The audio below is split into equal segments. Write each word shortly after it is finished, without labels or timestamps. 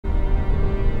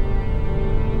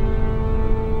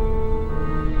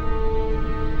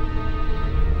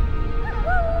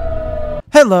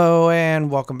Hello and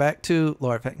welcome back to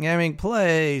Lord Fenton Gaming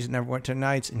Plays Neverwinter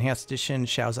Nights Enhanced Edition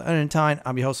Shadows of Undrentide.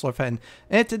 I'm your host Lord Fenton,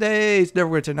 and today's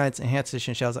Neverwinter Nights Enhanced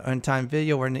Edition Shadows of Undrentide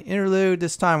video. We're in the interlude.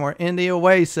 This time we're in the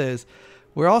Oasis.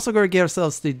 We're also going to give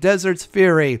ourselves the Desert's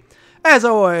Fury. As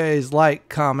always, like,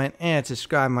 comment, and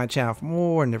subscribe to my channel for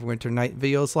more Neverwinter Night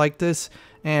videos like this.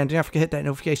 And do not forget to hit that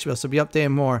notification bell so you'll be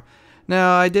updated more.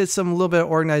 Now, I did a little bit of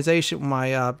organization with my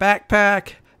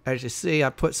backpack. As you see, I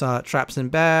put some traps in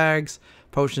bags,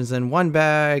 potions in one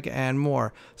bag, and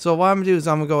more. So what I'm going to do is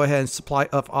I'm going to go ahead and supply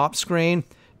up off screen.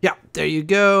 Yeah, there you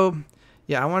go.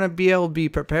 Yeah, I want to be able to be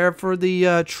prepared for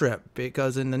the trip,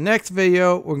 because in the next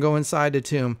video, we're going inside the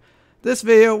tomb. This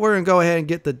video, we're going to go ahead and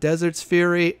get the Desert's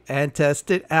Fury and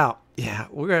test it out. Yeah,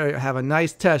 we're going to have a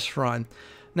nice test run.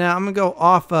 Now, I'm going to go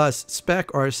off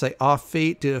spec, or say off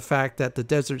feet, due to the fact that the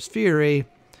Desert's Fury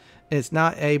is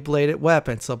not a bladed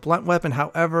weapon. So blunt weapon,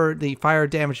 however, the fire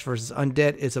damage versus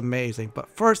undead is amazing. But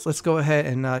first, let's go ahead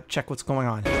and check what's going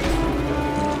on.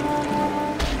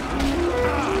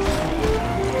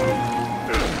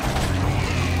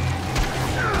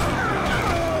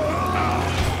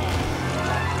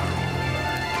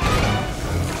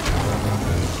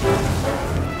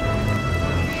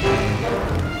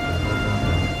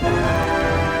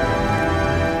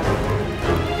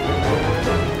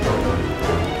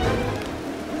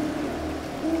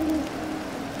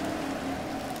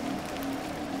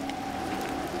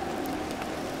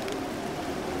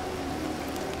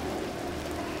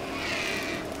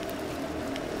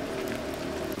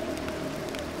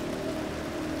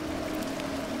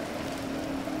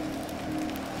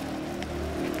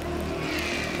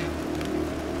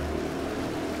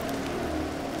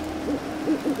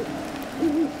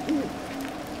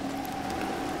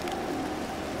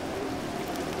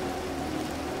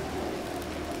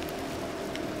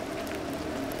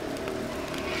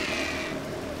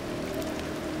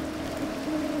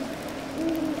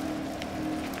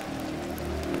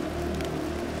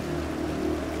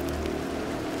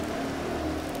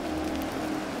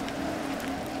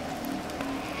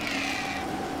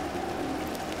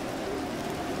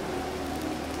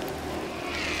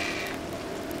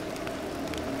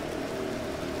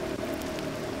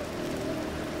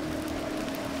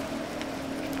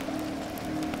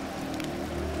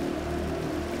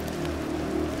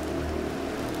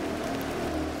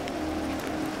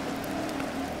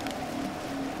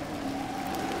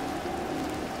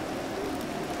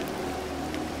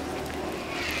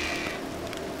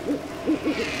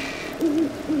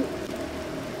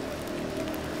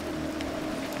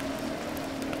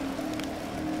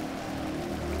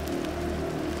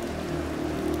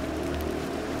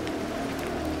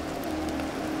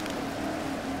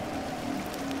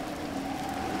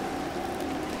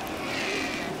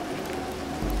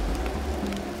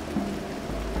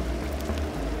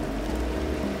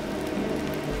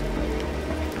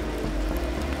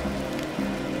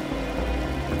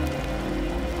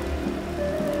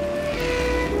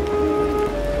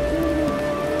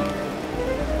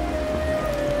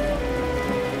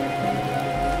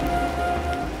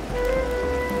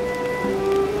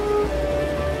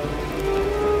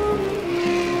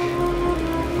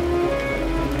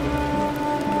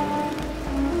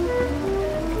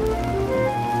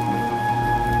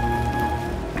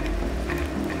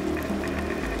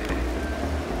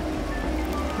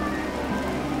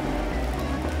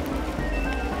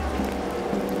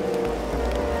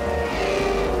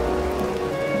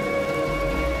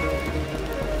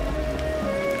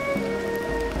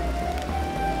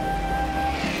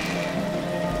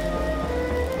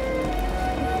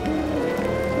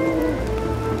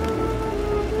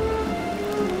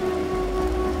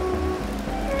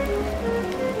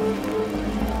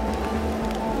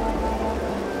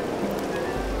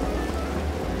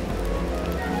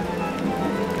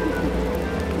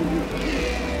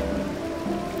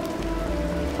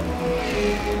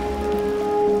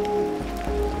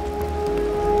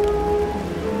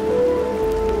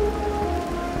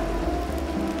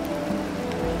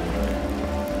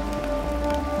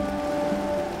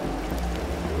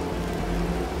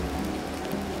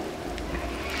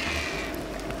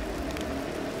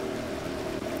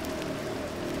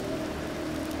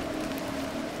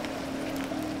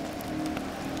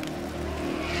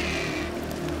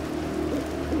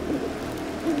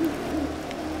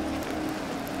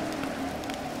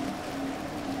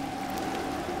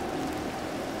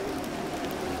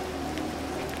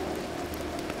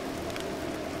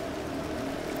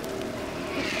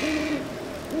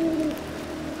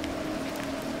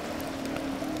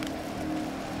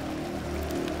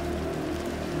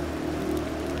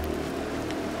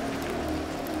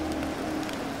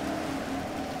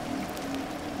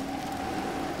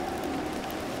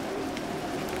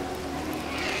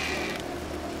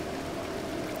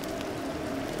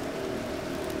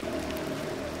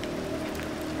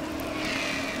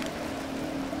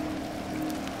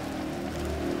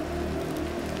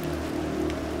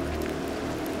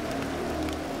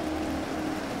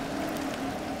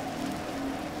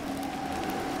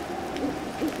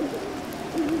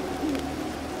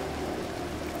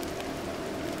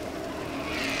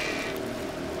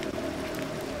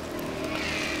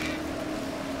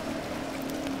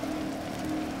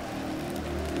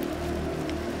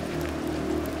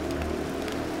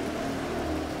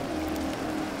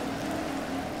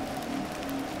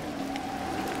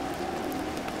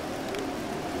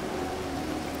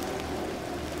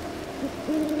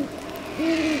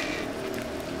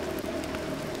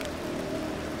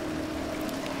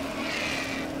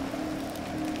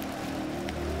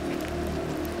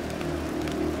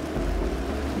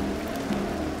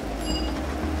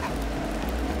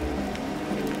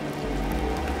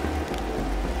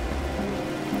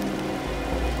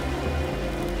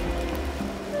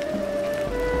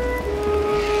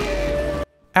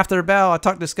 After the battle, I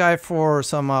talked to this guy for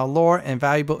some lore and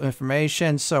valuable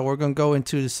information. So we're going to go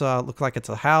into this, look like it's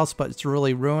a house, but it's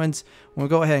really ruins. We'll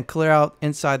go ahead and clear out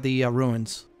inside the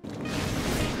ruins.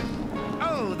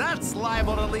 Oh, that's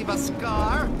liable to leave a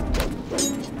scar.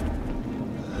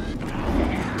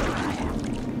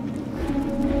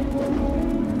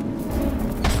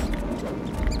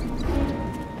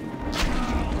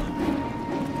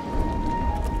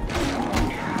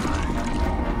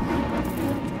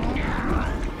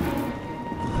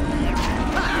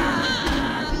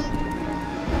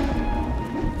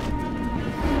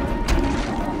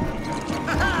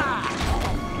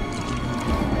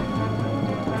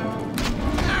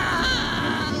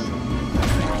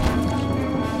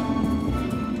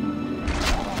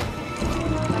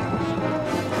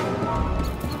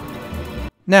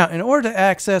 Now, in order to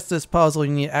access this puzzle,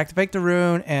 you need to activate the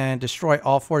rune and destroy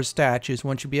all 4 statues.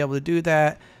 Once you be able to do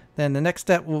that, then the next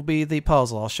step will be the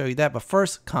puzzle. I'll show you that, but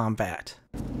first, combat.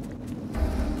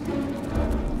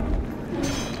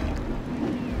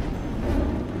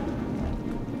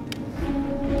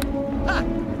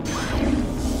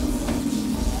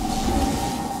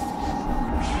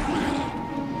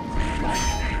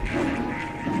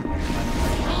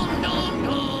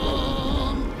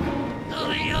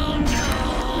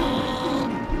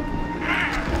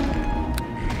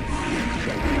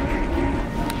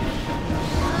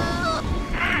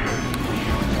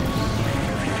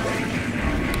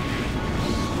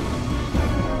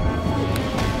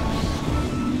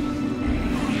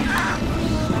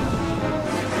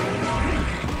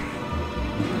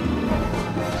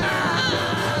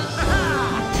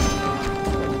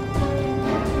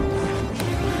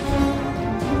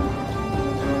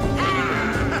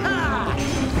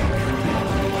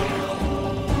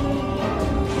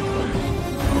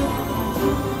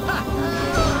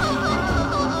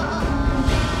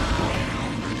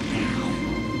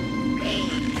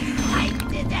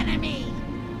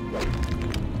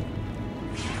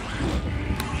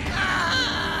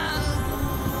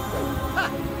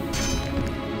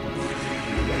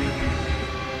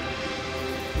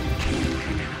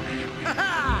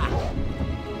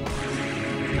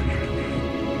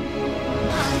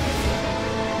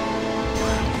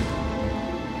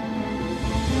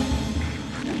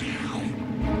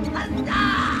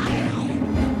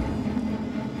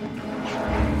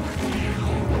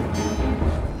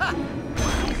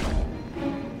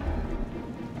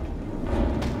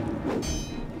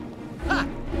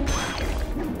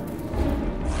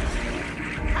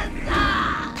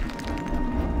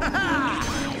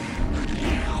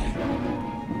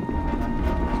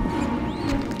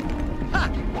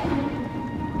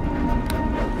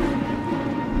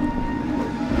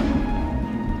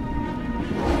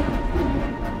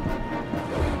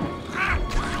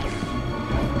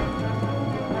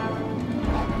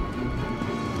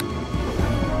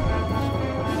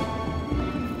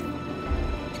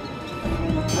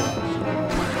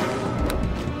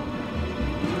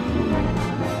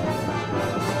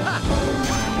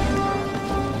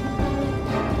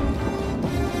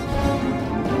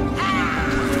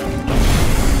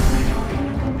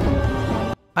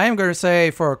 I am going to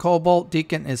say for a Cobalt,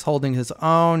 Deacon is holding his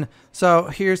own. So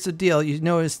here's the deal. You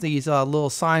notice these little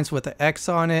signs with the X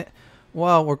on it.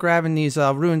 Well, we're grabbing these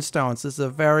rune stones. This is a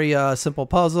very simple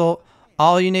puzzle.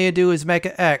 All you need to do is make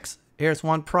an X. Here's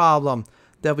one problem.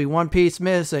 There'll be one piece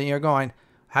missing. You're going,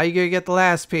 how are you going to get the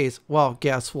last piece? Well,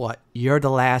 guess what? You're the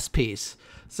last piece.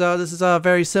 So this is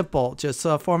very simple. Just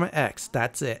form an X.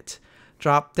 That's it.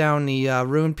 Drop down the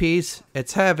rune piece.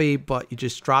 It's heavy, but you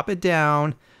just drop it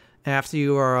down. After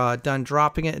you are done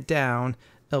dropping it down,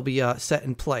 it'll be set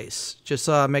in place. Just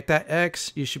make that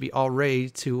X. You should be all ready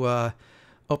to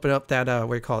open up that, what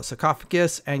do you call it,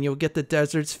 sarcophagus, and you'll get the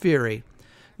Desert's Fury.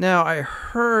 Now, I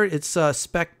heard it's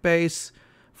spec base.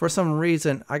 For some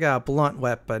reason, I got a blunt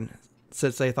weapon.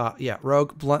 since they thought, yeah,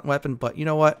 rogue blunt weapon. But you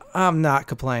know what? I'm not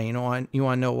complaining. You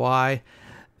want to know why?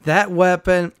 That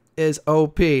weapon is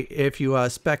OP. If you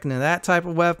spec into that type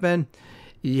of weapon,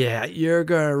 yeah, you're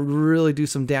gonna really do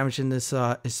some damage in this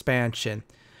expansion.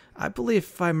 I believe,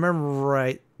 if I remember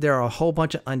right, there are a whole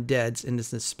bunch of undeads in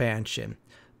this expansion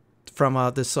from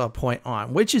this point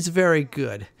on, which is very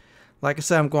good. Like I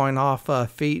said, I'm going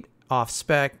off feet, off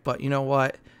spec, but you know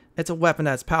what? It's a weapon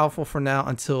that's powerful for now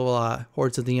until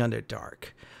Hordes of the Underdark.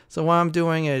 So what I'm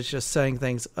doing is just setting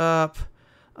things up.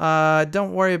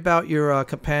 Don't worry about your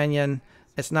companion.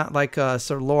 It's not like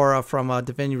Sir Laura from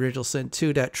Divinity Original Sin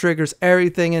 2 that triggers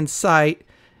everything in sight.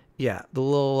 Yeah, the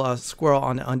little squirrel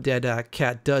on the undead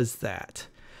cat does that.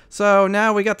 So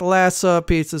now we got the last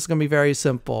piece. This is going to be very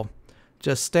simple.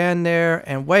 Just stand there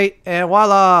and wait, and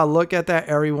voila! Look at that,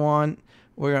 everyone.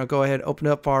 We're going to go ahead and open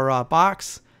up our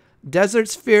box.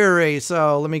 Desert's Fury.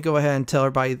 So let me go ahead and tell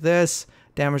everybody this.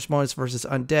 Damage bonus versus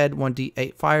undead,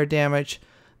 1d8 fire damage.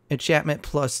 Enchantment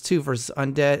 +2 versus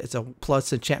undead. It's a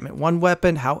plus enchantment 1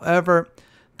 weapon. However,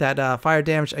 that fire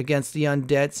damage against the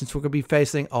undead, since we're going to be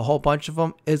facing a whole bunch of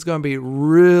them, is going to be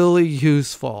really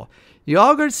useful. You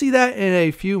all going to see that in a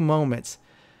few moments.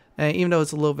 And even though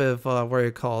it's a little bit of, what do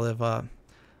you call it,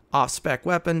 off-spec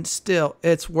weapon, still,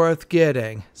 it's worth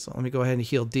getting. So let me go ahead and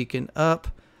heal Deacon up.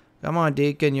 Come on,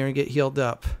 Deacon, you're going to get healed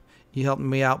up. You helped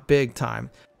me out big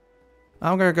time.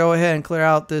 I'm going to go ahead and clear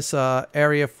out this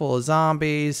area full of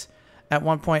zombies. At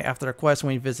one point after the quest,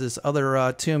 when you visit this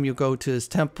other tomb, you go to this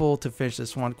temple to finish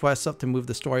this one quest up to move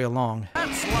the story along.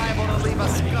 That's liable to leave a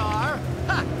scar.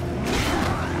 Ha!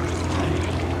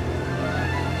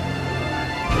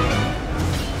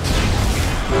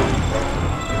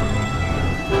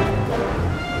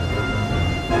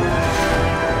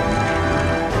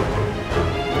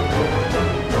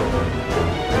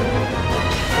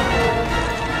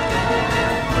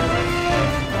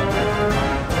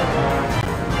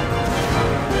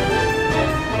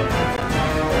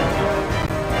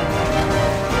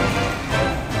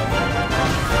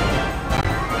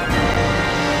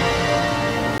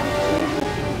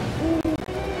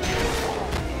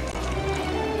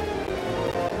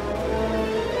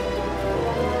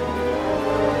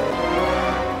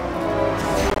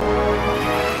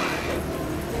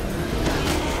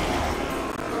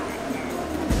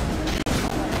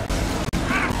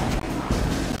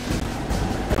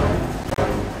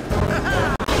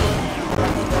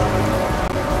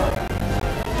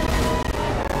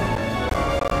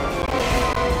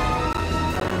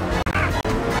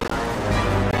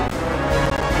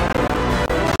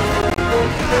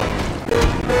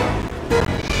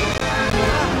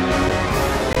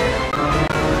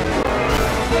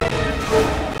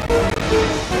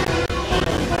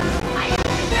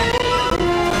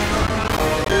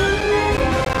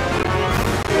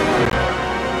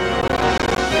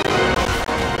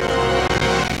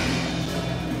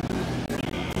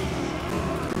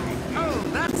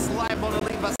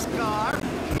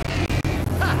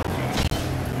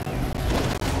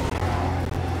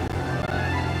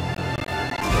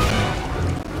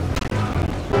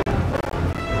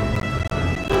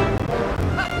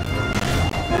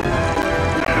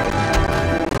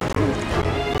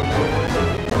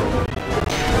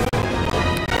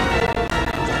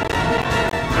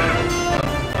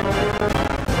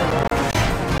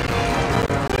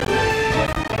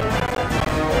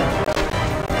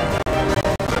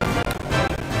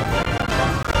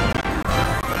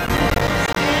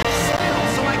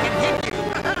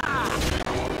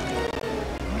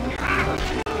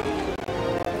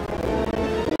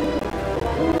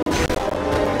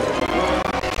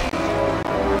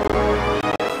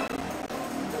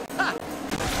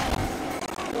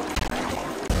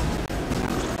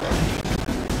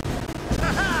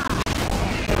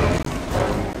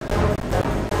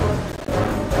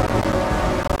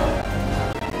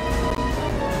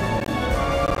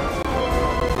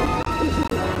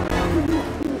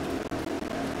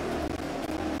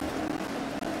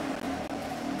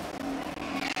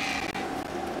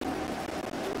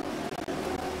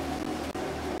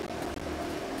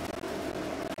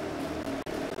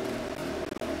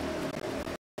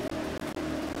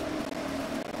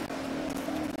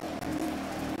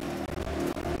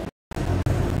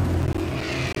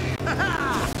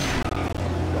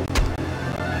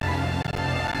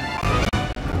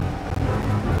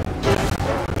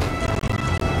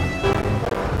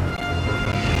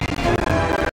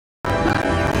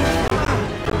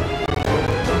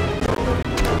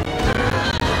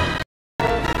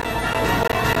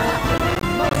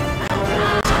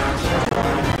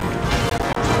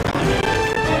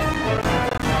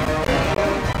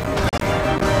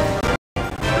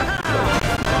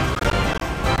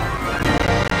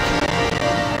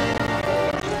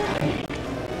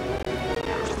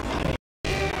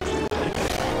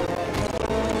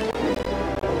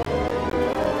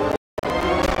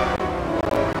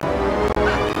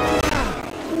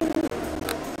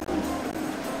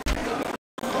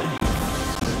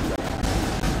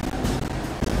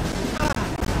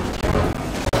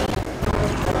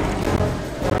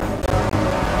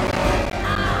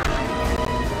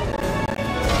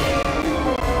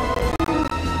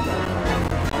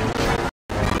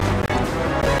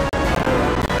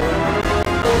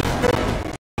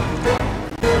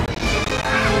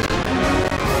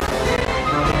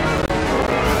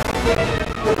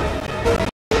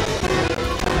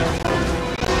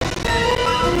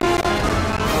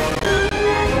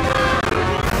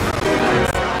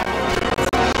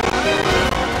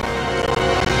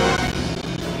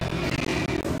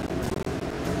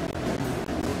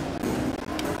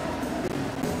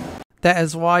 That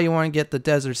is why you want to get the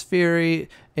Desert's Fury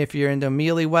if you're into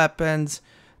melee weapons.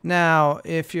 Now,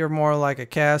 if you're more like a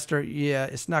caster, yeah,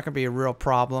 it's not going to be a real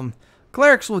problem.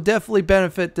 Clerics will definitely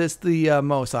benefit this the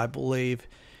most, I believe.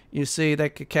 You see, they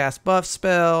could cast buff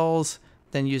spells,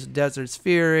 then use Desert's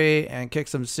Fury, and kick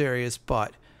some serious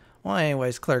butt. Well,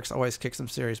 anyways, clerics always kick some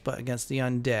serious butt against the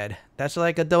undead. That's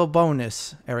like a double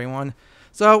bonus, everyone.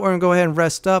 So we're going to go ahead and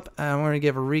rest up, and we're going to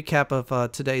give a recap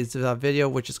of today's video,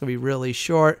 which is going to be really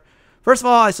short. First of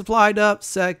all, I supplied up.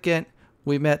 Second,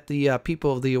 we met the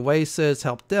people of the Oasis,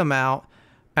 helped them out.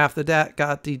 After that,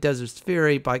 got the Desert's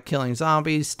Fury by killing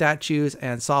zombies, statues,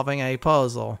 and solving a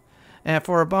puzzle. And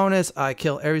for a bonus, I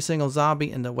kill every single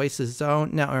zombie in the Oasis zone.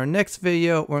 Now, in our next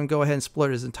video, we're going to go ahead and explore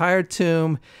this entire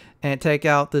tomb and take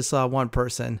out this one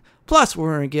person. Plus,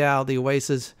 we're going to get out of the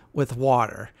Oasis with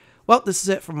water. Well, this is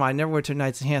it for my Neverwinter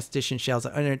Nights Enhanced Edition Shadows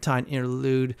of Undrentide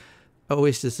Interlude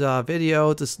Oasis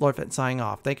video. This is Lord Fenton signing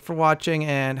off. Thank you for watching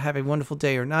and have a wonderful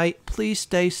day or night. Please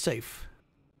stay safe.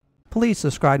 Please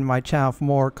subscribe to my channel for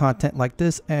more content like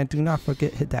this, and do not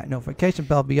forget to hit that notification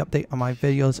bell to be updated on my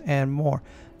videos and more.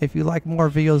 If you like more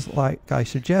videos like I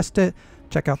suggested,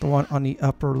 check out the one on the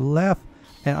upper left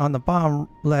and on the bottom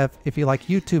left if you like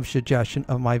YouTube suggestion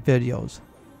of my videos.